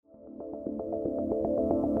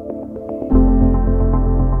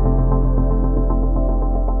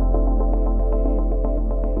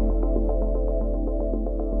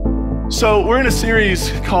So we're in a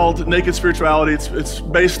series called Naked Spirituality. It's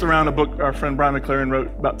based around a book our friend Brian McLaren wrote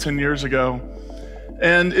about 10 years ago.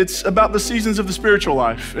 And it's about the seasons of the spiritual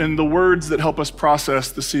life and the words that help us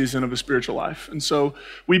process the season of the spiritual life. And so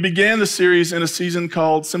we began the series in a season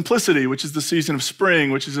called Simplicity, which is the season of spring,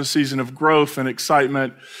 which is a season of growth and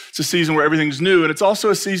excitement. It's a season where everything's new. And it's also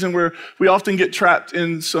a season where we often get trapped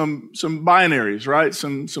in some binaries, right?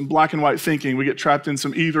 Some black and white thinking. We get trapped in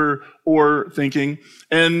some either or thinking.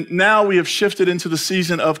 And now we have shifted into the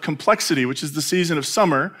season of complexity, which is the season of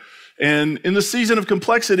summer. And in the season of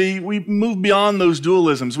complexity, we move beyond those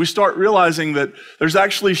dualisms. We start realizing that there's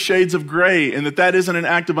actually shades of gray and that isn't an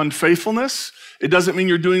act of unfaithfulness. It doesn't mean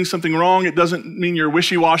you're doing something wrong. It doesn't mean you're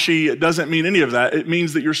wishy-washy. It doesn't mean any of that. It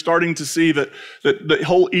means that you're starting to see that the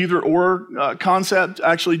whole either-or concept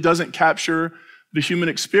actually doesn't capture the human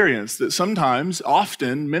experience, that sometimes,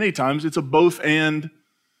 often, many times, it's a both-and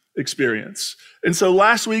experience. And so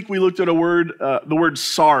last week we looked at a word, the word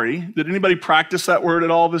sorry. Did anybody practice that word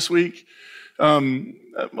at all this week?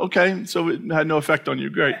 Okay, so it had no effect on you.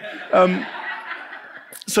 Great.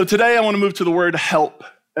 So today I want to move to the word help.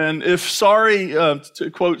 And if sorry,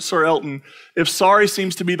 to quote Sir Elton, if sorry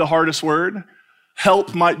seems to be the hardest word,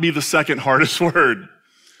 help might be the second hardest word,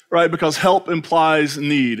 right? Because help implies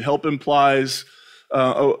need. Help implies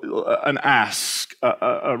an ask,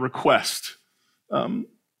 a request.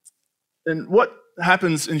 And what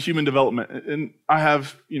happens in human development, and I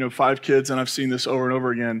have, 5 kids and I've seen this over and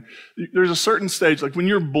over again. There's a certain stage, like when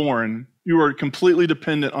you're born, you are completely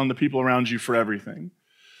dependent on the people around you for everything.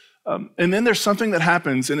 And then there's something that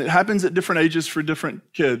happens, and it happens at different ages for different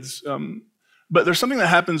kids. But there's something that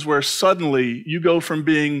happens where suddenly you go from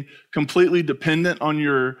being completely dependent on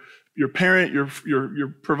your parent,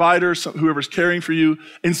 your provider, whoever's caring for you,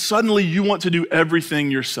 and suddenly you want to do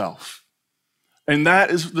everything yourself. And that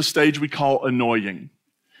is the stage we call annoying.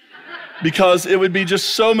 Because it would be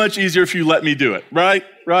just so much easier if you let me do it, right?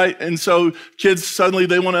 Right? And so kids suddenly,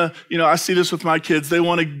 they want to, I see this with my kids, they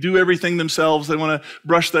want to do everything themselves. They want to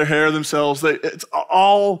brush their hair themselves. It's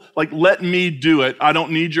all like, let me do it. I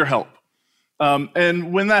don't need your help.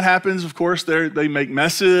 And when that happens, of course, they make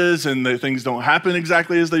messes and things don't happen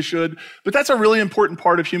exactly as they should. But that's a really important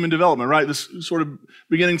part of human development, right? This sort of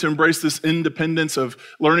beginning to embrace this independence of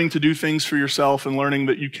learning to do things for yourself and learning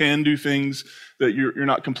that you can do things, that you're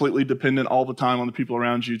not completely dependent all the time on the people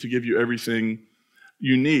around you to give you everything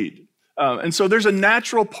you need. And so there's a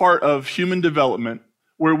natural part of human development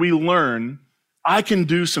where we learn, I can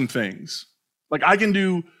do some things. Like I can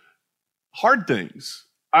do hard things.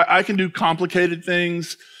 I can do complicated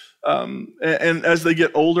things, and as they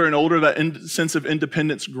get older and older, that sense of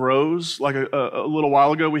independence grows. Like a little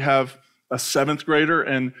while ago, we have a 7th grader,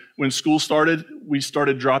 and when school started, we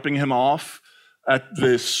started dropping him off at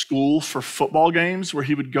the school for football games where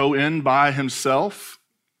he would go in by himself,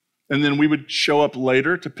 and then we would show up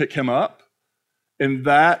later to pick him up, and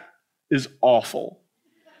that is awful.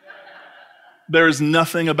 There is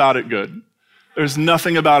nothing about it good. There's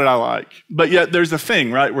nothing about it I like. But yet there's a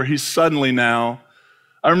thing, right, where he's suddenly now,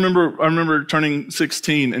 I remember turning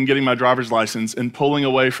 16 and getting my driver's license and pulling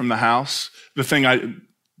away from the house, the thing I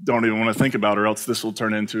don't even want to think about, or else this will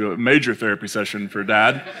turn into a major therapy session for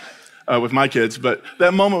Dad with my kids. But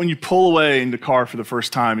that moment when you pull away in the car for the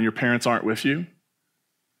first time and your parents aren't with you,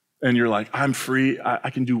 and you're like, I'm free,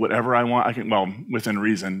 I can do whatever I want. Within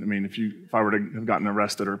reason. I mean, if I were to have gotten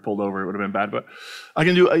arrested or pulled over, it would have been bad. But I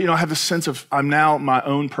can do, I have this sense of I'm now my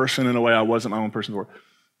own person in a way I wasn't my own person before.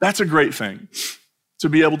 That's a great thing, to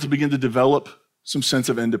be able to begin to develop some sense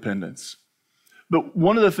of independence. But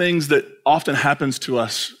one of the things that often happens to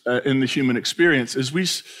us in the human experience is we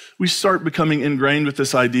start becoming ingrained with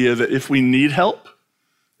this idea that if we need help,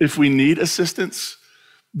 if we need assistance,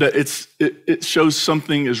 that it shows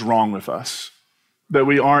something is wrong with us, that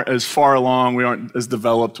we aren't as far along, we aren't as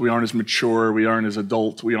developed, we aren't as mature, we aren't as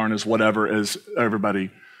adult, we aren't as whatever as everybody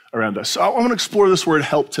around us. So I want to explore this word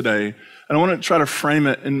help today, and I want to try to frame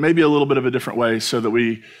it in maybe a little bit of a different way so that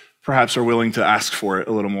we perhaps are willing to ask for it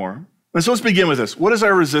a little more. And so let's begin with this. What is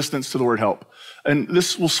our resistance to the word help? And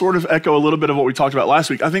this will sort of echo a little bit of what we talked about last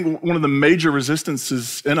week. I think one of the major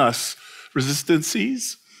resistances in us, resistance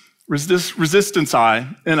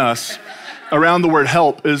in us around the word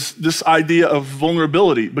help is this idea of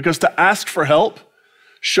vulnerability, because to ask for help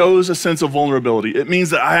shows a sense of vulnerability. It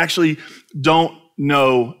means that I actually don't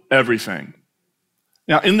know everything.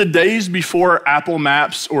 Now, in the days before Apple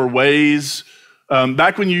Maps or Waze,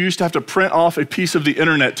 back when you used to have to print off a piece of the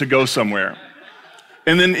internet to go somewhere,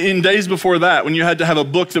 and then in days before that, when you had to have a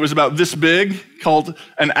book that was about this big called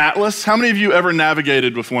an atlas, how many of you ever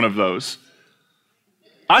navigated with one of those?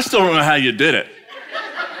 I still don't know how you did it.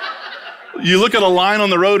 You look at a line on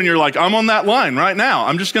the road and you're like, I'm on that line right now.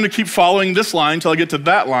 I'm just going to keep following this line until I get to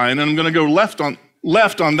that line, and I'm going to go left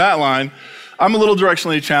on that line. I'm a little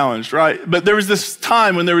directionally challenged, right? But there was this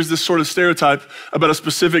time when there was this sort of stereotype about a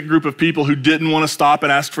specific group of people who didn't want to stop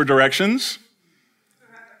and ask for directions.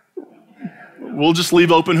 We'll just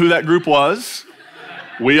leave open who that group was.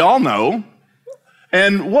 We all know.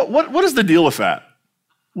 And what is the deal with that?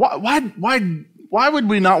 Why would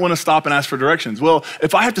we not want to stop and ask for directions? Well,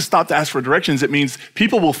 if I have to stop to ask for directions, it means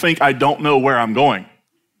people will think I don't know where I'm going.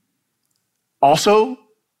 Also,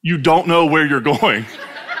 you don't know where you're going.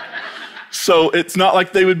 So it's not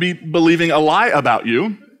like they would be believing a lie about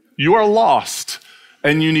you. You are lost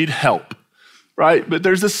and you need help, right? But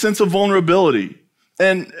there's this sense of vulnerability.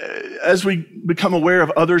 And as we become aware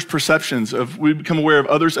of others' perceptions, we become aware of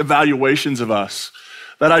others' evaluations of us,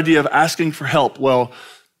 that idea of asking for help, well,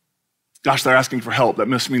 gosh, they're asking for help. That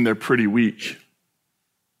must mean they're pretty weak.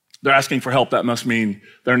 They're asking for help. That must mean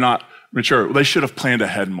they're not mature. They should have planned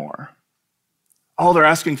ahead more. Oh, they're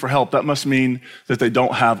asking for help. That must mean that they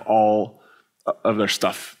don't have all of their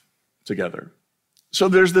stuff together. So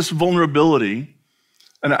there's this vulnerability.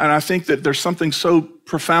 And I think that there's something so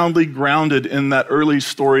profoundly grounded in that early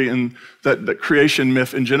story in that creation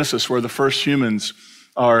myth in Genesis where the first humans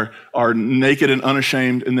are naked and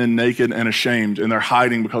unashamed and then naked and ashamed, and they're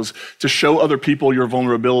hiding because to show other people your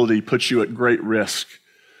vulnerability puts you at great risk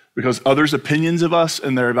because others' opinions of us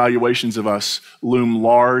and their evaluations of us loom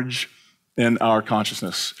large in our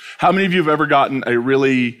consciousness. How many of you have ever gotten a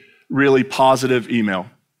really, really positive email?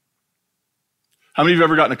 How many of you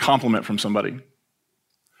have ever gotten a compliment from somebody?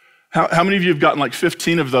 How many of you have gotten like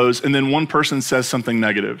 15 of those and then one person says something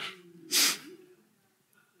negative?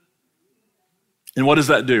 And what does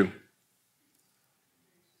that do?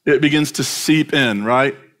 It begins to seep in,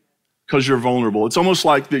 right? Because you're vulnerable. It's almost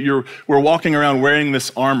like that we're walking around wearing this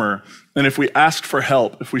armor, and if we ask for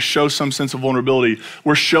help, if we show some sense of vulnerability,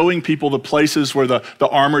 we're showing people the places where the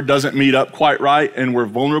armor doesn't meet up quite right, and we're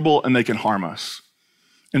vulnerable and they can harm us.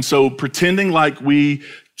 And so pretending like we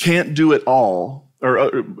can't do it all,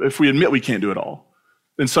 or if we admit we can't do it all,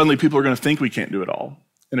 then suddenly people are going to think we can't do it all.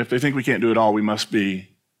 And if they think we can't do it all, we must be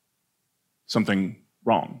something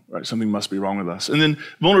wrong, right? Something must be wrong with us. And then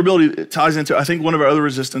vulnerability, it ties into, I think one of our other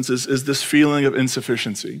resistances is this feeling of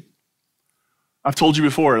insufficiency. I've told you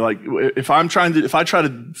before, like if I try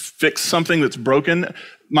to fix something that's broken,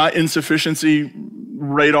 my insufficiency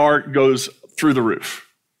radar goes through the roof.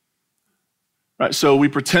 Right? So we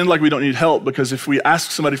pretend like we don't need help because if we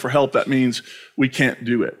ask somebody for help, that means we can't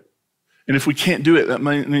do it. And if we can't do it, that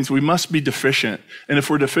means we must be deficient. And if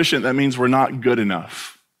we're deficient, that means we're not good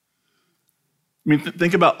enough. I mean,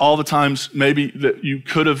 think about all the times maybe that you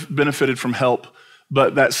could have benefited from help,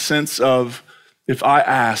 but that sense of, if I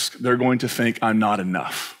ask, they're going to think I'm not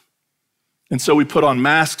enough. And so we put on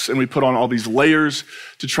masks and we put on all these layers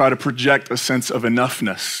to try to project a sense of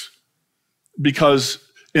enoughness. Because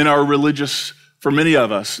in our religious, for many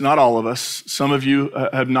of us, not all of us, some of you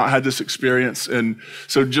have not had this experience, and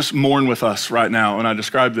so just mourn with us right now when I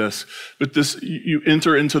describe this. But you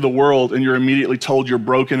enter into the world and you're immediately told you're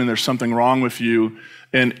broken and there's something wrong with you,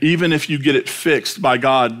 and even if you get it fixed by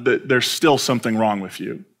God, that there's still something wrong with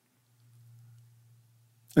you.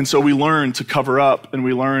 And so we learn to cover up, and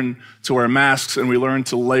we learn to wear masks, and we learn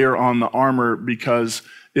to layer on the armor, because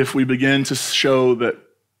if we begin to show that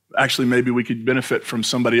actually maybe we could benefit from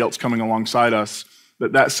somebody else coming alongside us,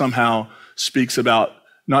 that somehow speaks about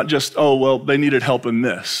not just, oh, well, they needed help in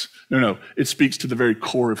this. No, it speaks to the very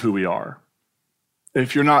core of who we are.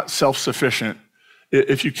 If you're not self-sufficient,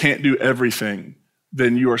 if you can't do everything,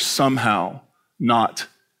 then you are somehow not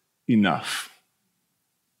enough.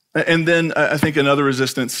 And then I think another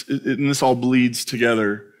resistance, and this all bleeds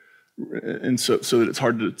together, and so that it's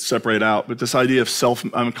hard to separate out, but this idea of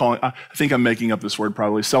I think I'm making up this word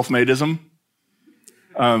probably, self-madeism.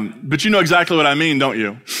 But you know exactly what I mean, don't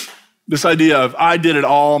you? This idea of, I did it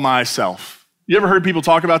all myself. You ever heard people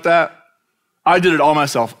talk about that? I did it all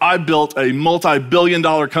myself. I built a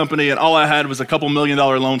multi-billion-dollar company, and all I had was a couple $1 million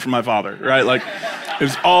loan from my father, right? Like, it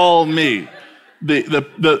was all me.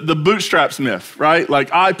 The bootstraps myth, right?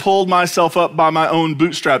 Like, I pulled myself up by my own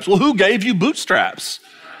bootstraps. Well, who gave you bootstraps?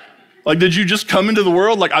 Like, did you just come into the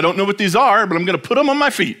world like, I don't know what these are, but I'm going to put them on my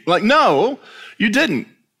feet? Like, no, you didn't.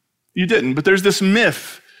 You didn't. But there's this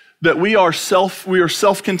myth that we are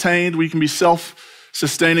self-contained, we can be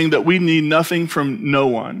self-sustaining, that we need nothing from no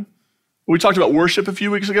one. We talked about worship a few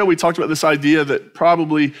weeks ago. We talked about this idea that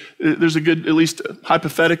probably there's a good, at least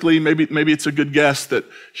hypothetically, maybe it's a good guess that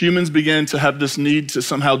humans began to have this need to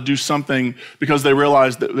somehow do something because they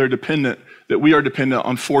realized that we are dependent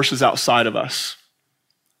on forces outside of us.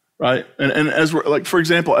 right? And as we're, like, for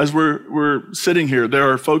example, as we're sitting here, there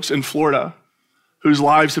are folks in Florida whose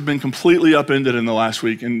lives have been completely upended in the last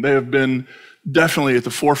week, and they have been definitely at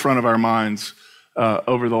the forefront of our minds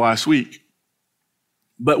over the last week.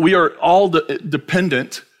 But we are all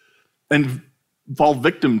dependent and fall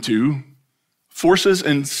victim to forces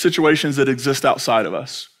and situations that exist outside of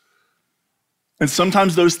us. And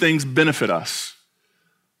sometimes those things benefit us,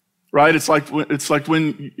 right? It's like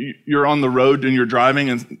when you're on the road and you're driving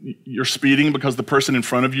and you're speeding because the person in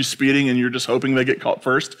front of you is speeding and you're just hoping they get caught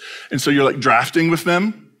first. And so you're like drafting with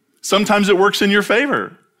them. Sometimes it works in your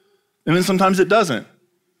favor, and then sometimes it doesn't.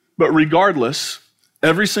 But regardless,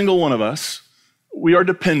 every single one of us, we are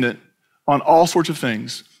dependent on all sorts of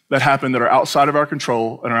things that happen that are outside of our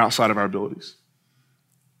control and are outside of our abilities.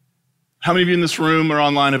 How many of you in this room or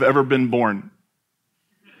online have ever been born?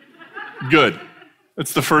 Good.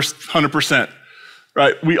 That's the first 100%,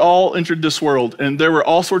 right? We all entered this world, and there were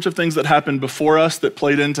all sorts of things that happened before us that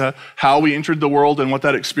played into how we entered the world and what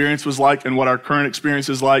that experience was like and what our current experience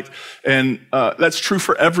is like, and that's true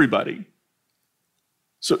for everybody.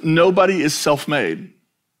 So nobody is self-made.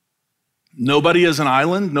 Nobody is an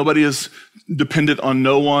island. Nobody is dependent on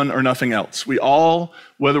no one or nothing else. We all,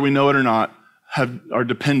 whether we know it or not, are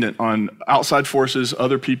dependent on outside forces,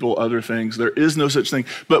 other people, other things. There is no such thing.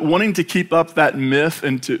 But wanting to keep up that myth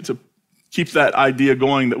and to keep that idea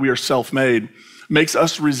going that we are self-made makes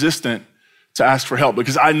us resistant to ask for help,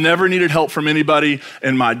 because I never needed help from anybody,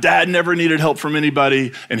 and my dad never needed help from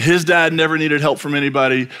anybody, and his dad never needed help from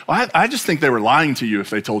anybody. I just think they were lying to you if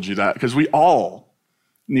they told you that, because we all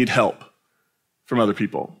need help from other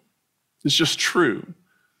people. It's just true.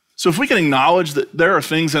 So if we can acknowledge that there are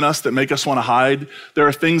things in us that make us want to hide, there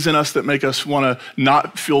are things in us that make us want to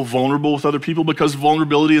not feel vulnerable with other people, because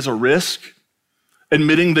vulnerability is a risk.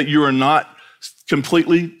 Admitting that you are not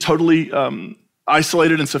completely, totally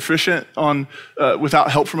isolated and sufficient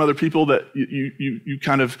without help from other people, that you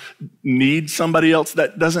kind of need somebody else.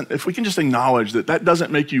 That doesn't, if we can just acknowledge that that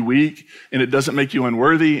doesn't make you weak, and it doesn't make you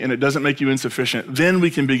unworthy, and it doesn't make you insufficient, then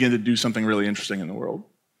we can begin to do something really interesting in the world.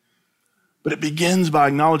 But it begins by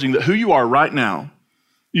acknowledging that who you are right now,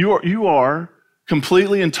 you are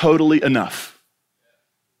completely and totally enough.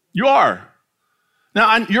 You are.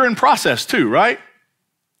 Now, you're in process too, right?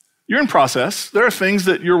 You're in process. There are things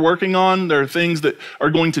that you're working on. There are things that are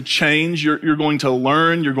going to change. You're going to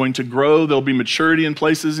learn. You're going to grow. There'll be maturity in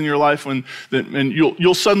places in your life and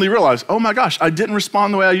you'll suddenly realize, oh my gosh, I didn't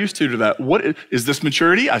respond the way I used to that. What is this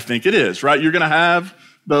maturity? I think it is, right? You're going to have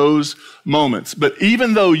those moments. But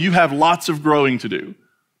even though you have lots of growing to do,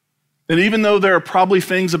 and even though there are probably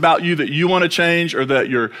things about you that you want to change, or that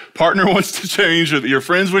your partner wants to change, or that your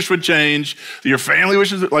friends wish would change, that your family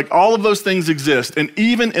wishes, like all of those things exist. And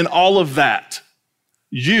even in all of that,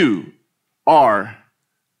 you are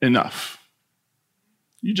enough.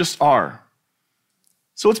 You just are.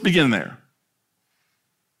 So let's begin there.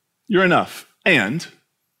 You're enough. And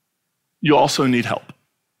you also need help.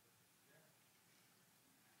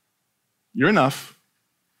 You're enough,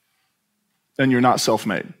 and you're not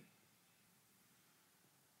self-made.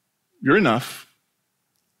 You're enough,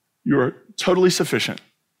 you're totally sufficient,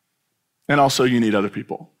 and also you need other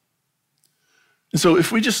people. And so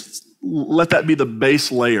if we just let that be the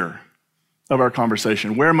base layer of our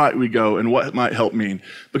conversation, where might we go and what might help mean?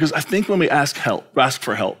 Because I think when we ask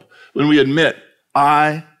for help, when we admit,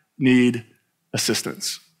 I need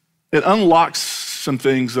assistance, it unlocks some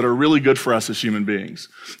things that are really good for us as human beings.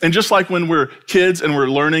 And just like when we're kids and we're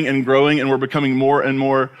learning and growing and we're becoming more and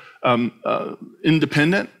more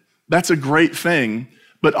independent, that's a great thing,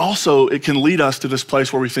 but also it can lead us to this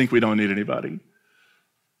place where we think we don't need anybody,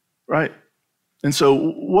 right? And so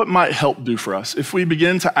what might help do for us? If we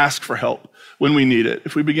begin to ask for help when we need it,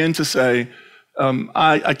 if we begin to say,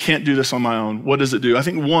 I can't do this on my own, what does it do? I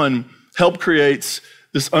think one, help creates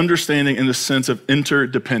this understanding and this sense of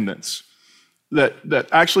interdependence. That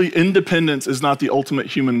actually independence is not the ultimate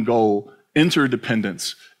human goal.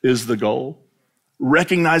 Interdependence is the goal.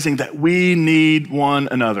 Recognizing that we need one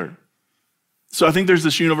another. So I think there's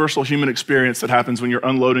this universal human experience that happens when you're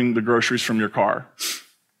unloading the groceries from your car.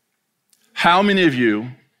 How many of you,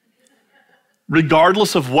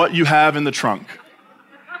 regardless of what you have in the trunk,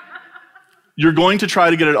 you're going to try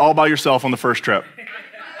to get it all by yourself on the first trip?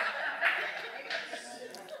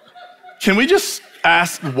 Can we just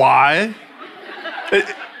ask why?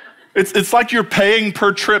 It's like you're paying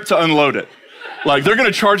per trip to unload it. Like, they're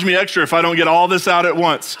gonna charge me extra if I don't get all this out at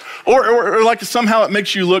once. Or like somehow it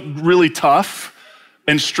makes you look really tough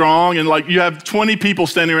and strong, and like you have 20 people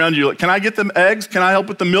standing around you, like, can I get them eggs? Can I help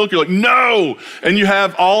with the milk? You're like, no. And you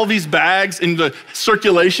have all these bags and the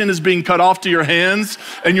circulation is being cut off to your hands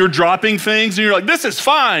and you're dropping things and you're like, this is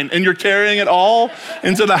fine. And you're carrying it all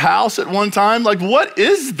into the house at one time. Like, what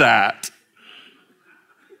is that?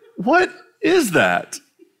 What is that?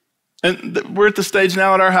 And we're at the stage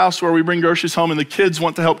now at our house where we bring groceries home and the kids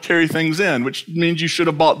want to help carry things in, which means you should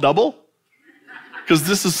have bought double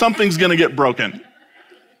because something's gonna get broken.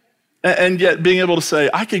 And yet being able to say,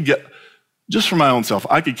 I could get, just for my own self,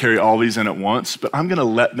 I could carry all these in at once, but I'm gonna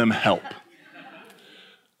let them help.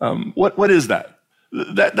 What is that?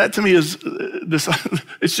 That to me is this,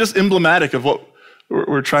 it's just emblematic of what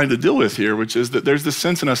we're trying to deal with here, which is that there's this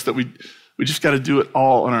sense in us that we just gotta do it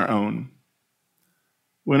all on our own.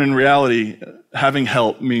 When in reality, having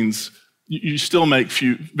help means you still make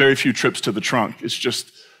very few trips to the trunk. It's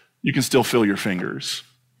just, you can still feel your fingers.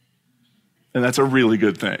 And that's a really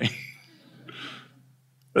good thing.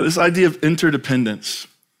 But this idea of interdependence,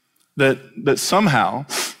 that somehow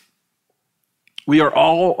we are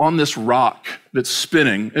all on this rock that's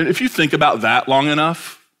spinning. And if you think about that long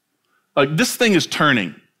enough, like this thing is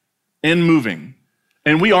turning and moving,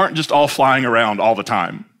 and we aren't just all flying around all the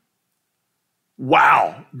time.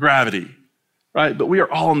 Wow, gravity, right? But we are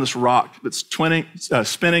all on this rock that's spinning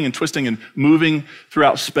and twisting and moving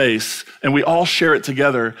throughout space, and we all share it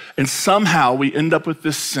together, and somehow we end up with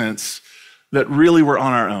this sense that really we're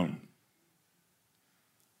on our own.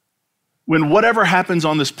 When whatever happens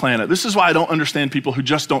on this planet, this is why I don't understand people who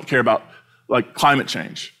just don't care about like climate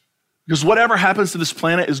change. Because whatever happens to this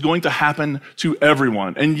planet is going to happen to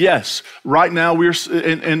everyone. And yes, right now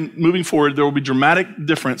and moving forward, there will be dramatic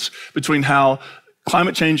difference between how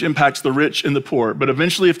climate change impacts the rich and the poor. But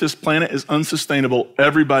eventually, if this planet is unsustainable,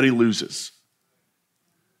 everybody loses.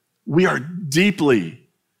 We are deeply,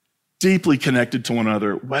 deeply connected to one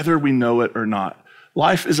another, whether we know it or not.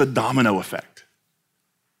 Life is a domino effect.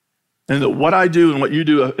 And that what I do and what you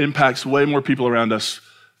do impacts way more people around us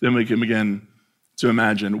than we can begin to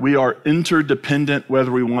imagine. We are interdependent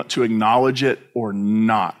whether we want to acknowledge it or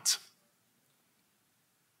not.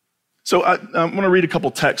 So I want to read a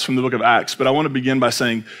couple texts from the book of Acts, but I want to begin by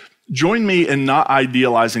saying, join me in not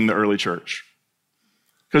idealizing the early church.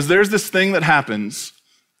 Because there's this thing that happens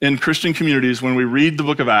in Christian communities when we read the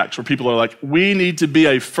book of Acts where people are like, we need to be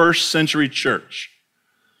a first century church.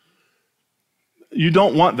 You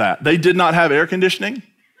don't want that. They did not have air conditioning.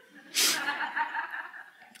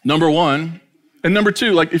 Number one. And number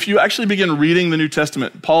two, like if you actually begin reading the New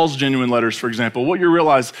Testament, Paul's genuine letters, for example, what you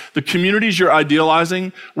realize, the communities you're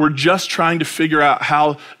idealizing were just trying to figure out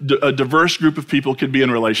how a diverse group of people could be in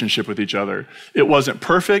relationship with each other. It wasn't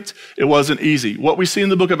perfect. It wasn't easy. What we see in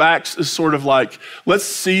the book of Acts is sort of like, let's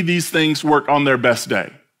see these things work on their best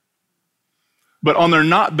day. But on their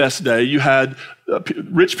not best day, you had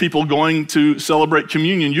rich people going to celebrate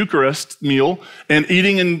communion, Eucharist meal, and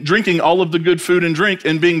eating and drinking all of the good food and drink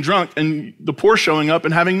and being drunk, and the poor showing up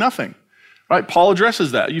and having nothing, right? Paul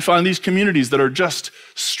addresses that. You find these communities that are just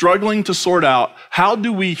struggling to sort out how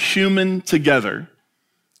do we human together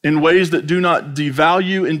in ways that do not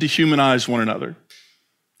devalue and dehumanize one another.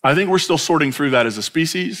 I think we're still sorting through that as a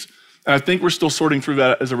species, and I think we're still sorting through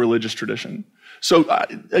that as a religious tradition. So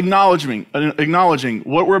acknowledging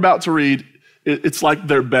what we're about to read, it's like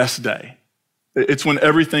their best day. It's when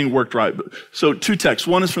everything worked right. So two texts.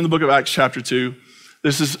 One is from the book of Acts chapter 2.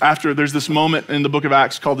 This is after there's this moment in the book of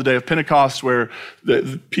Acts called the Day of Pentecost where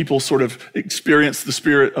the people sort of experience the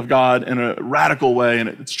Spirit of God in a radical way, and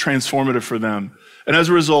it's transformative for them. And as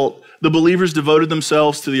a result, the believers devoted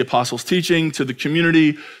themselves to the apostles' teaching, to the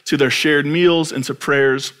community, to their shared meals, and to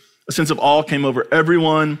prayers. A sense of awe came over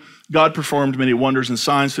everyone. God performed many wonders and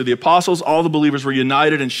signs through the apostles. All the believers were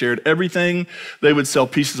united and shared everything. They would sell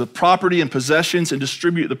pieces of property and possessions and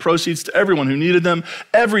distribute the proceeds to everyone who needed them.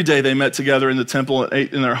 Every day they met together in the temple and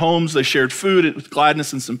ate in their homes. They shared food with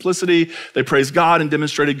gladness and simplicity. They praised God and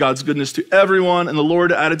demonstrated God's goodness to everyone. And the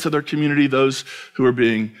Lord added to their community those who were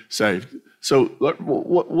being saved. So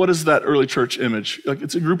what is that early church image? Like,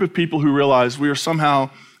 it's a group of people who realize we are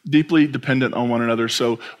somehow deeply dependent on one another.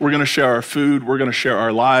 So we're going to share our food. We're going to share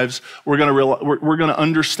our lives. We're going to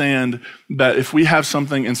understand that if we have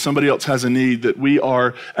something and somebody else has a need, that we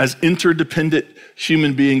are as interdependent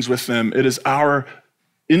human beings with them. It is our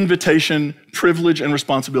invitation, privilege, and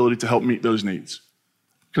responsibility to help meet those needs.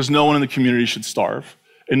 Because no one in the community should starve,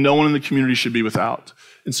 and no one in the community should be without.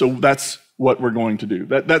 And so that's what we're going to do.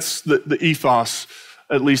 That's the ethos,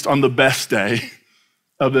 at least on the best day,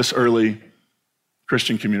 of this early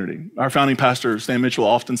Christian community. Our founding pastor, Stan Mitchell,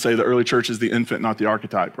 often say the early church is the infant, not the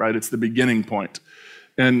archetype, right? It's the beginning point.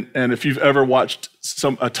 And if you've ever watched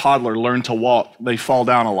a toddler learn to walk, they fall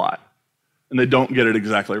down a lot and they don't get it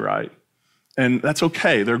exactly right. And that's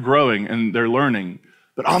okay. They're growing and they're learning.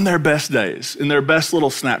 But on their best days, in their best little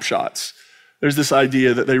snapshots, there's this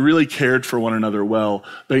idea that they really cared for one another well.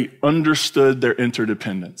 They understood their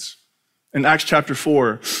interdependence. In Acts chapter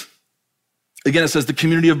 4, again, it says the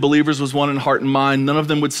community of believers was one in heart and mind. None of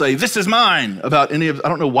them would say, "This is mine," about any of, I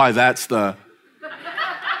don't know why that's the,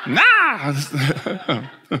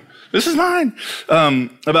 this is mine,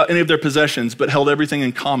 about any of their possessions, but held everything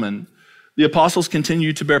in common. The apostles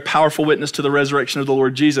continued to bear powerful witness to the resurrection of the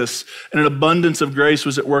Lord Jesus, and an abundance of grace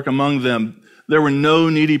was at work among them. There were no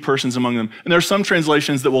needy persons among them. And there are some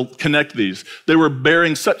translations that will connect these. They were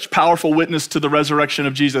bearing such powerful witness to the resurrection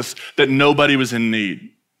of Jesus that nobody was in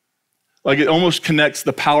need. Like it almost connects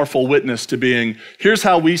the powerful witness to being, here's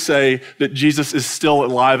how we say that Jesus is still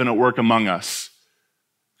alive and at work among us.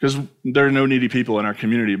 Because there are no needy people in our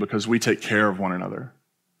community because we take care of one another.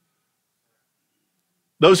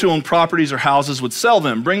 Those who own properties or houses would sell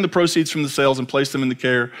them, bring the proceeds from the sales and place them in the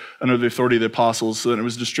care under the authority of the apostles so that it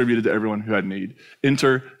was distributed to everyone who had need.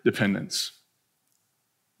 Interdependence.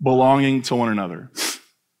 Belonging to one another.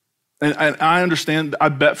 And I understand, I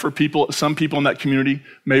bet for some people in that community,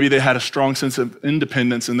 maybe they had a strong sense of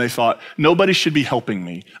independence and they thought, nobody should be helping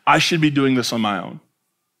me. I should be doing this on my own.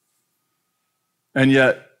 And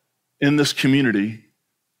yet, in this community,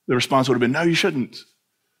 the response would have been, no, you shouldn't.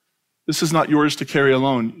 This is not yours to carry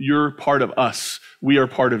alone. You're part of us. We are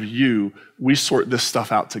part of you. We sort this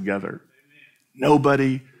stuff out together. Amen.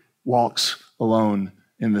 Nobody walks alone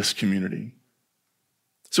in this community.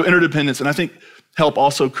 So interdependence, and I think help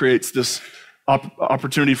also creates this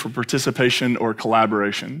opportunity for participation or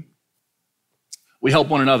collaboration. We help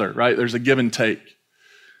one another, right? There's a give and take.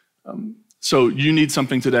 So you need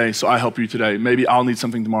something today, so I help you today. Maybe I'll need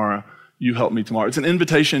something tomorrow. You help me tomorrow. It's an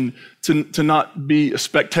invitation to not be a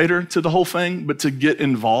spectator to the whole thing, but to get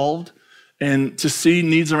involved and to see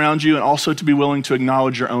needs around you and also to be willing to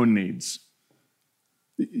acknowledge your own needs.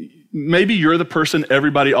 Maybe you're the person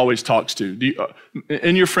everybody always talks to.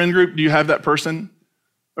 In your friend group, do you have that person?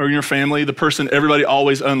 Or in your family, the person everybody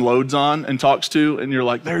always unloads on and talks to, and you're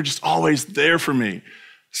like, they're just always there for me.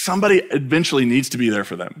 Somebody eventually needs to be there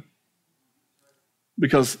for them.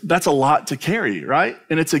 Because that's a lot to carry, right?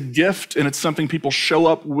 And it's a gift, and it's something people show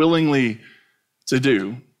up willingly to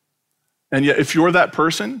do. And yet, if you're that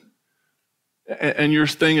person, and your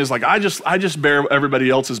thing is like, I just bear everybody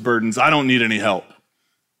else's burdens, I don't need any help.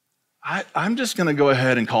 I'm just gonna go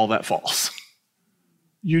ahead and call that false.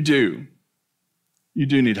 You do. You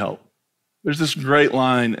do need help. There's this great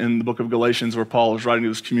line in the book of Galatians where Paul is writing to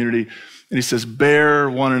this community, and he says, bear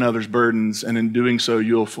one another's burdens, and in doing so,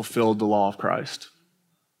 you'll fulfill the law of Christ.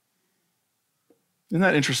 Isn't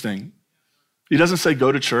that interesting? He doesn't say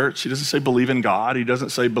go to church. He doesn't say believe in God. He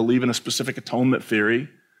doesn't say believe in a specific atonement theory.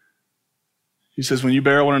 He says when you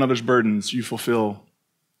bear one another's burdens, you fulfill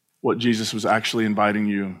what Jesus was actually inviting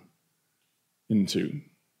you into.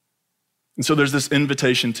 And so there's this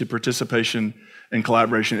invitation to participation and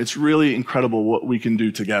collaboration. It's really incredible what we can do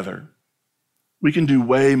together. We can do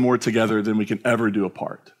way more together than we can ever do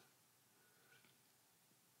apart.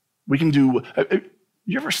 You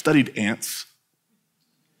ever studied ants?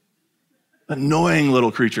 Annoying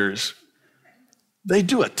little creatures. They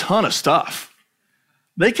do a ton of stuff.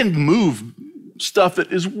 They can move stuff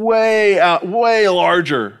that is way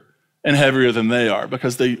larger and heavier than they are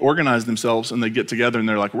because they organize themselves and they get together and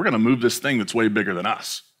they're like, we're going to move this thing that's way bigger than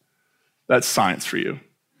us. That's science for you.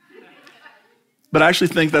 But I actually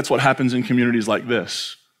think that's what happens in communities like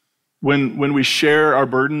this. When we share our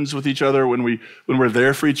burdens with each other, when we're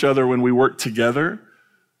there for each other, when we work together,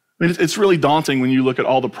 I mean, it's really daunting when you look at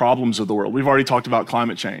all the problems of the world. We've already talked about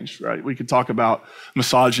climate change, right? We could talk about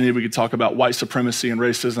misogyny. We could talk about white supremacy and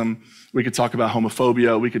racism. We could talk about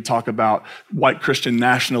homophobia. We could talk about white Christian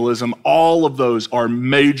nationalism. All of those are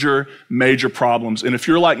major, major problems. And if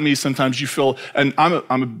you're like me, sometimes you feel, and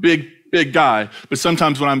I'm a big guy, but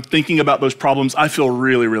sometimes when I'm thinking about those problems, I feel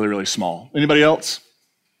really, really, really small. Anybody else?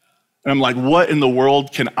 And I'm like, what in the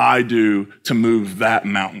world can I do to move that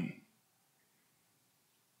mountain?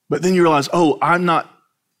 But then you realize,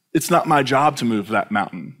 it's not my job to move that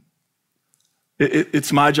mountain.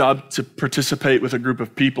 It's my job to participate with a group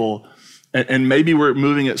of people, and maybe we're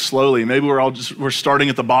moving it slowly. Maybe we're starting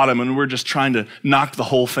at the bottom and we're just trying to knock the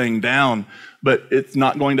whole thing down. But it's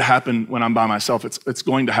not going to happen when I'm by myself. It's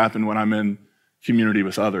going to happen when I'm in community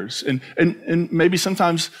with others. And maybe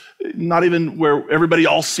sometimes not even where everybody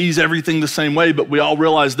all sees everything the same way, but we all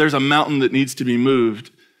realize there's a mountain that needs to be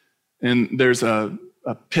moved. And there's a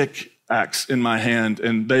pick axe in my hand,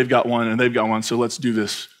 and they've got one, and they've got one, so let's do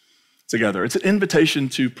this together. It's an invitation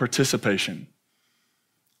to participation.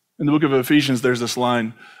 In the book of Ephesians, there's this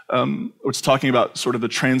line which is talking about sort of the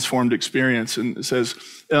transformed experience, and it says,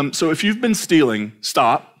 so if you've been stealing,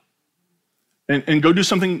 stop and go do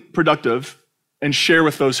something productive and share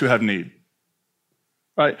with those who have need.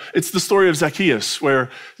 Right? It's the story of Zacchaeus, where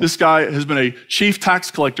this guy has been a chief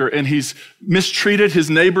tax collector and he's mistreated his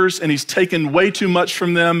neighbors and he's taken way too much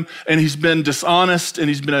from them and he's been dishonest and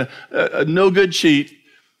he's been a no good cheat.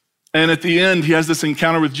 And at the end, he has this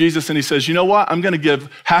encounter with Jesus and he says, you know what? I'm going to give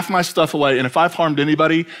half my stuff away. And if I've harmed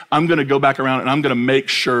anybody, I'm going to go back around and I'm going to make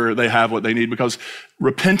sure they have what they need, because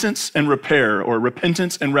repentance and repair, or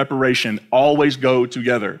repentance and reparation, always go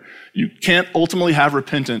together. You can't ultimately have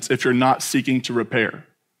repentance if you're not seeking to repair.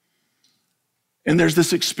 And there's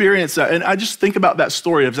this experience and I just think about that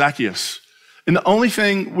story of Zacchaeus. And the only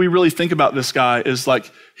thing we really think about this guy is like,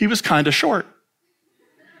 he was kind of short.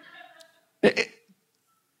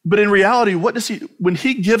 But in reality, when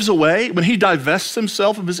he gives away, when he divests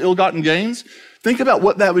himself of his ill-gotten gains, think about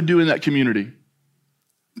what that would do in that community.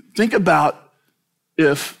 Think about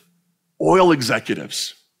if oil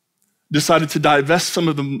executives decided to divest some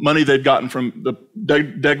of the money they've gotten from the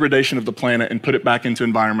degradation of the planet and put it back into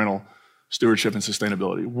environmental stewardship and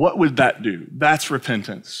sustainability. What would that do? That's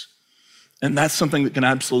repentance. And that's something that can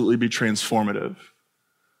absolutely be transformative.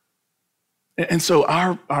 And so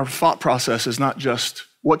our thought process is not just,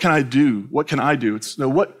 what can I do? What can I do? It's, no,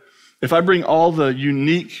 what if I bring all the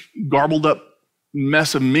unique, garbled up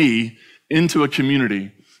mess of me into a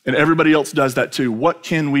community and everybody else does that too? What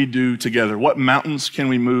can we do together? What mountains can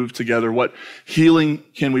we move together? What healing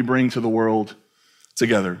can we bring to the world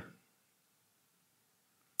together?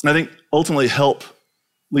 And I think ultimately help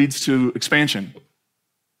leads to expansion.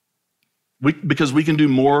 Because we can do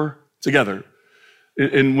more together.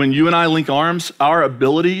 And when you and I link arms, our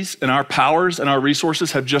abilities and our powers and our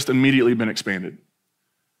resources have just immediately been expanded.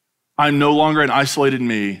 I'm no longer an isolated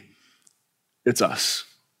me, it's us.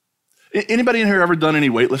 Anybody in here ever done any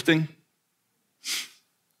weightlifting?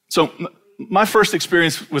 So my first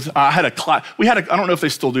experience with, I had a class, I don't know if they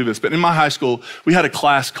still do this, but in my high school, we had a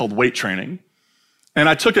class called weight training. And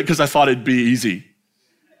I took it because I thought it'd be easy.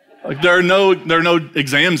 Like there are no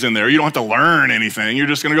exams in there. You don't have to learn anything. You're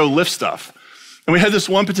just gonna go lift stuff. And we had this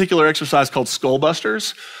one particular exercise called Skull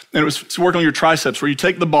Busters, and it was to work on your triceps, where you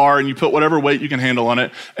take the bar and you put whatever weight you can handle on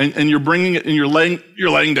it, and you're bringing it, and you're laying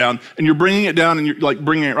down, and you're bringing it down, and you're like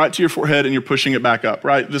bringing it right to your forehead, and you're pushing it back up,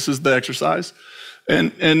 right? This is the exercise.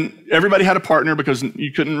 And everybody had a partner because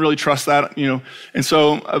you couldn't really trust that, you know. And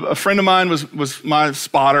so a friend of mine was my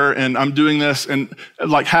spotter, and I'm doing this, and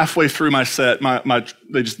like halfway through my set,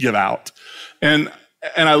 they just give out. And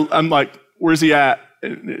I'm like, where's he at?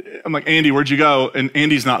 I'm like, Andy, where'd you go? And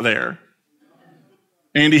Andy's not there.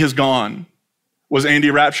 Andy has gone. Was Andy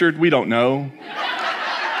raptured? We don't know.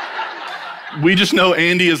 We just know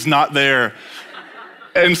Andy is not there.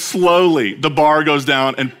 And slowly the bar goes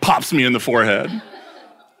down and pops me in the forehead.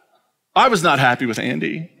 I was not happy with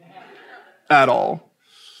Andy at all.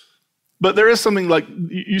 But there is something like,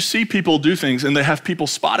 you see people do things and they have people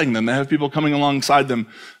spotting them. They have people coming alongside them,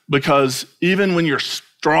 because even when you're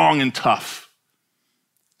strong and tough,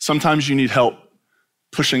 sometimes you need help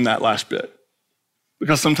pushing that last bit,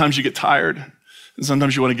 because sometimes you get tired and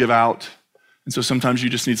sometimes you want to give out. And so sometimes you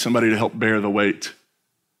just need somebody to help bear the weight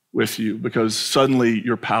with you, because suddenly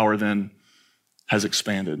your power then has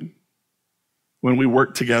expanded. When we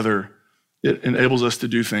work together, it enables us to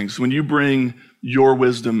do things. When you bring your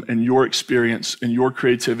wisdom and your experience and your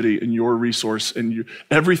creativity and your resource and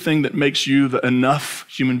everything that makes you the enough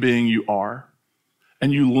human being you are,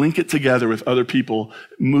 and you link it together with other people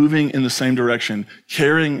moving in the same direction,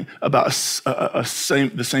 caring about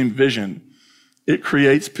the same vision, it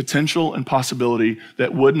creates potential and possibility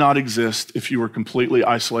that would not exist if you were completely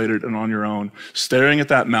isolated and on your own, staring at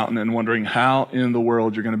that mountain and wondering how in the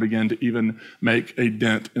world you're going to begin to even make a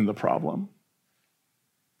dent in the problem.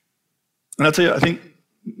 And I'll tell you, I think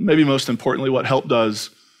maybe most importantly, what help does,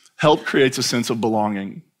 help creates a sense of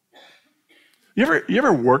belonging. You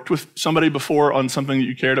ever worked with somebody before on something that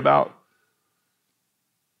you cared about?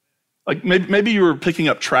 Like maybe you were picking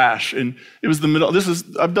up trash and it was the middle.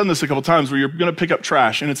 I've done this a couple times, where you're going to pick up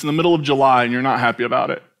trash and it's in the middle of July and you're not happy about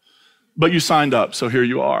it, but you signed up, so here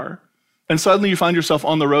you are. And suddenly you find yourself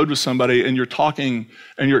on the road with somebody and you're talking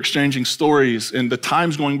and you're exchanging stories and the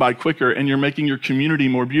time's going by quicker and you're making your community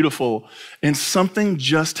more beautiful. And something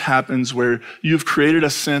just happens where you've created a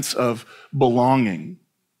sense of belonging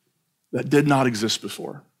that did not exist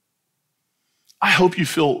before. I hope you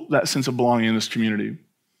feel that sense of belonging in this community.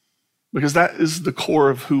 because that is the core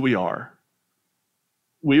of who we are.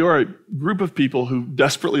 We are a group of people who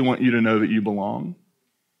desperately want you to know that you belong.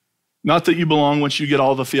 Not that you belong once you get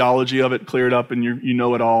all the theology of it cleared up and you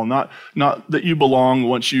know it all. Not that you belong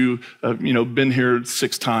once you been here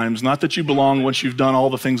 6 times. Not that you belong once you've done all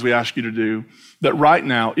the things we ask you to do. That right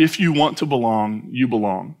now, if you want to belong, you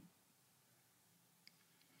belong.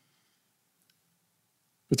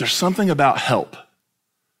 But there's something about help.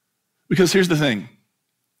 Because here's the thing.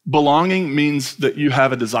 Belonging means that you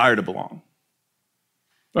have a desire to belong.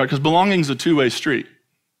 Right? Because belonging is a two-way street.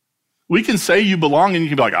 We can say you belong and you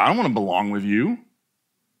can be like, I don't want to belong with you.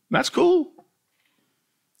 That's cool.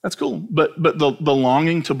 That's cool. But the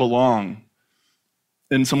longing to belong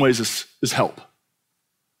in some ways is help.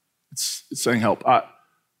 It's saying help.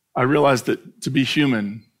 I realize that to be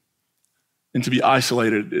human and to be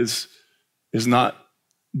isolated is not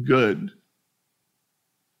good.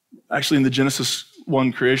 Actually, in the Genesis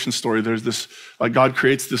 1 creation story, there's this, like God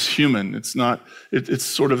creates this human. It's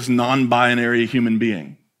sort of this non-binary human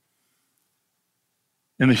being.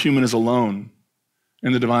 And the human is alone.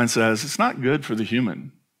 And the divine says, it's not good for the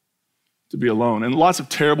human to be alone. And lots of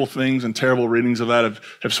terrible things and terrible readings of that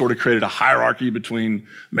have sort of created a hierarchy between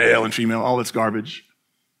male and female, all that's garbage.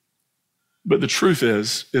 But the truth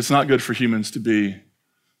is, it's not good for humans to be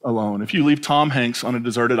alone. If you leave Tom Hanks on a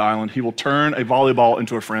deserted island, he will turn a volleyball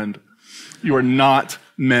into a friend. You are not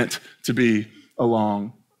meant to be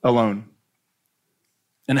alone.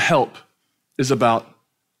 And help is about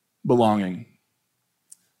belonging.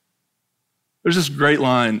 There's this great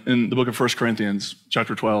line in the book of 1 Corinthians,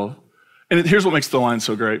 chapter 12. And here's what makes the line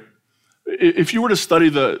so great. If you were to study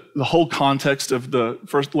the whole context of the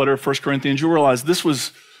first letter of 1 Corinthians, you'll realize this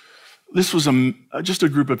was just a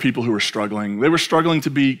group of people who were struggling. They were struggling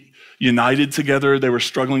to be united together. They were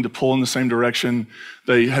struggling to pull in the same direction.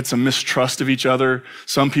 They had some mistrust of each other.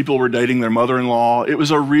 Some people were dating their mother-in-law. It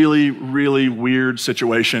was a really, really weird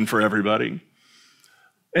situation for everybody.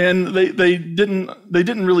 And they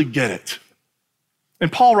didn't really get it.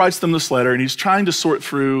 And Paul writes them this letter, and he's trying to sort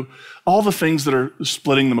through all the things that are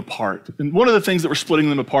splitting them apart. And one of the things that were splitting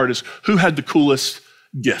them apart is who had the coolest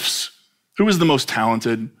gifts, who was the most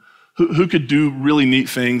talented, who could do really neat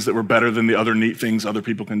things that were better than the other neat things other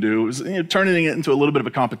people can do. It was turning it into a little bit of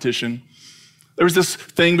a competition. There was this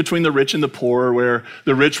thing between the rich and the poor where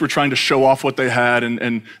the rich were trying to show off what they had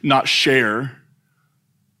and not share.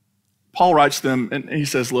 Paul writes them, and he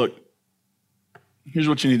says, look, here's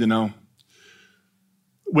what you need to know.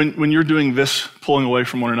 When you're doing this, pulling away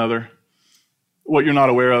from one another, what you're not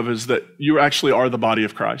aware of is that you actually are the body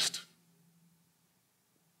of Christ.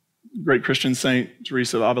 Great Christian saint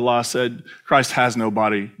Teresa of Avila said, Christ has no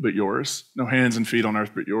body but yours, no hands and feet on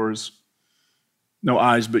earth but yours, no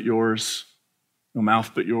eyes but yours, no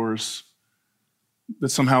mouth but yours. That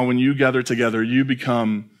somehow when you gather together, you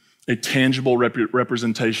become a tangible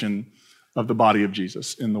representation of the body of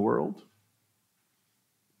Jesus in the world.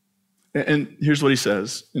 And here's what he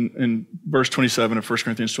says in verse 27 of 1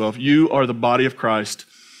 Corinthians 12. You are the body of Christ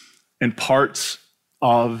and parts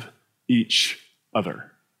of each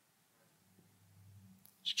other.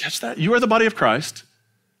 Did you catch that? You are the body of Christ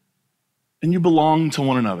and you belong to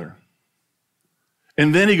one another.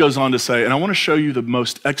 And then he goes on to say, and I want to show you the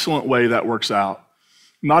most excellent way that works out.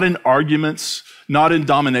 Not in arguments, not in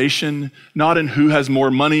domination, not in who has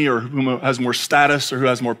more money or who has more status or who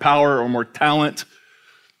has more power or more talent.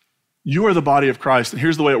 You are the body of Christ, and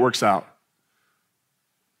here's the way it works out.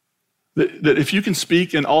 That if you can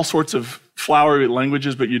speak in all sorts of flowery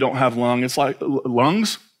languages, but you don't have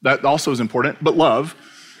lungs, that also is important, but love,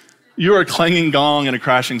 you are a clanging gong and a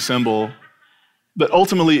crashing cymbal. But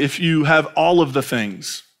ultimately, if you have all of the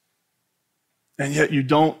things, and yet you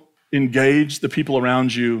don't engage the people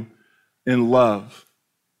around you in love,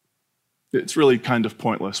 it's really kind of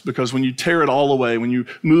pointless, because when you tear it all away, when you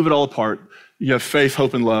move it all apart, you have faith,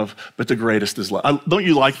 hope, and love, but the greatest is love. Don't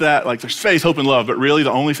you like that? Like there's faith, hope, and love, but really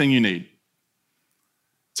the only thing you need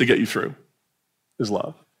to get you through is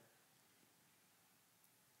love.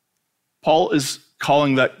 Paul is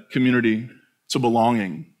calling that community to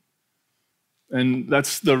belonging. And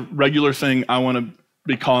that's the regular thing I want to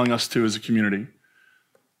be calling us to as a community.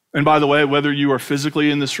 And by the way, whether you are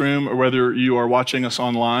physically in this room or whether you are watching us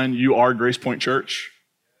online, you are Grace Point Church.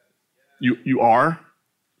 You are.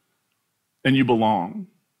 And you belong.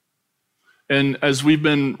 And as we've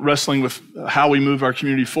been wrestling with how we move our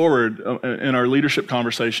community forward in our leadership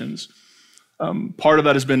conversations, part of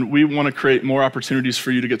that has been we want to create more opportunities for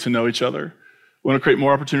you to get to know each other. We want to create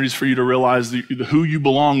more opportunities for you to realize who you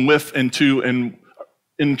belong with and to and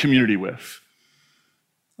in community with.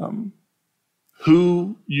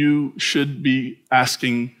 Who you should be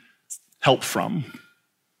asking help from.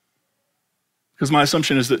 Because my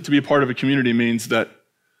assumption is that to be a part of a community means that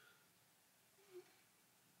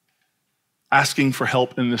asking for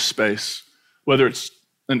help in this space, whether it's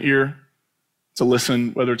an ear to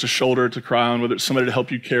listen, whether it's a shoulder to cry on, whether it's somebody to help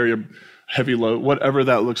you carry a heavy load, whatever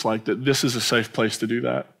that looks like, that this is a safe place to do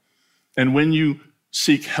that. And when you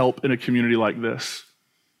seek help in a community like this,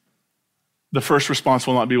 the first response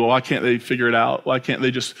will not be, well, why can't they figure it out? Why can't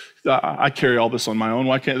they just, I carry all this on my own.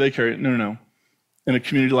 Why can't they carry it? No. In a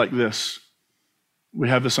community like this, we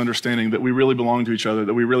have this understanding that we really belong to each other,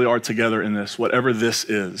 that we really are together in this, whatever this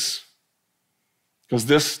is. Because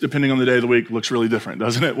this, depending on the day of the week, looks really different,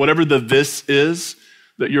 doesn't it? Whatever the this is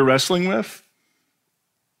that you're wrestling with,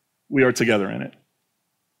 we are together in it.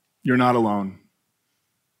 You're not alone.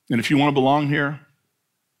 And if you want to belong here,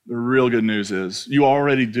 the real good news is you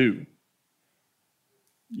already do.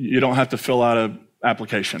 You don't have to fill out an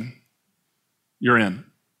application. You're in.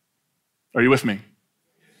 Are you with me?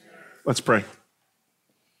 Let's pray.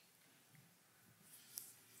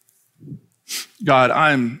 God,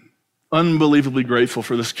 I'm unbelievably grateful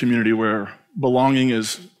for this community where belonging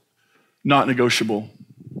is not negotiable,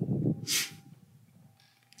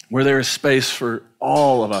 where there is space for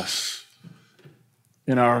all of us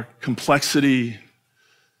in our complexity,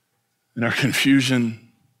 in our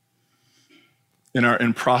confusion, in our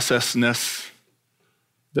in-processness,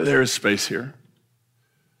 that there is space here.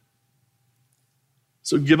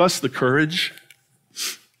 So give us the courage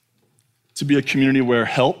to be a community where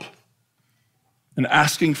help and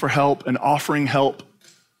asking for help and offering help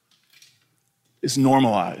is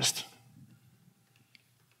normalized,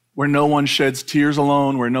 where no one sheds tears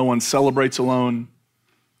alone, where no one celebrates alone,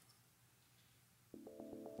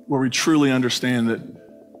 where we truly understand that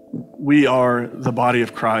we are the body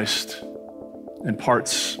of Christ and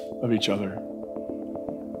parts of each other.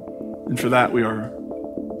 And for that, we are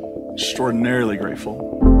extraordinarily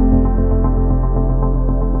grateful.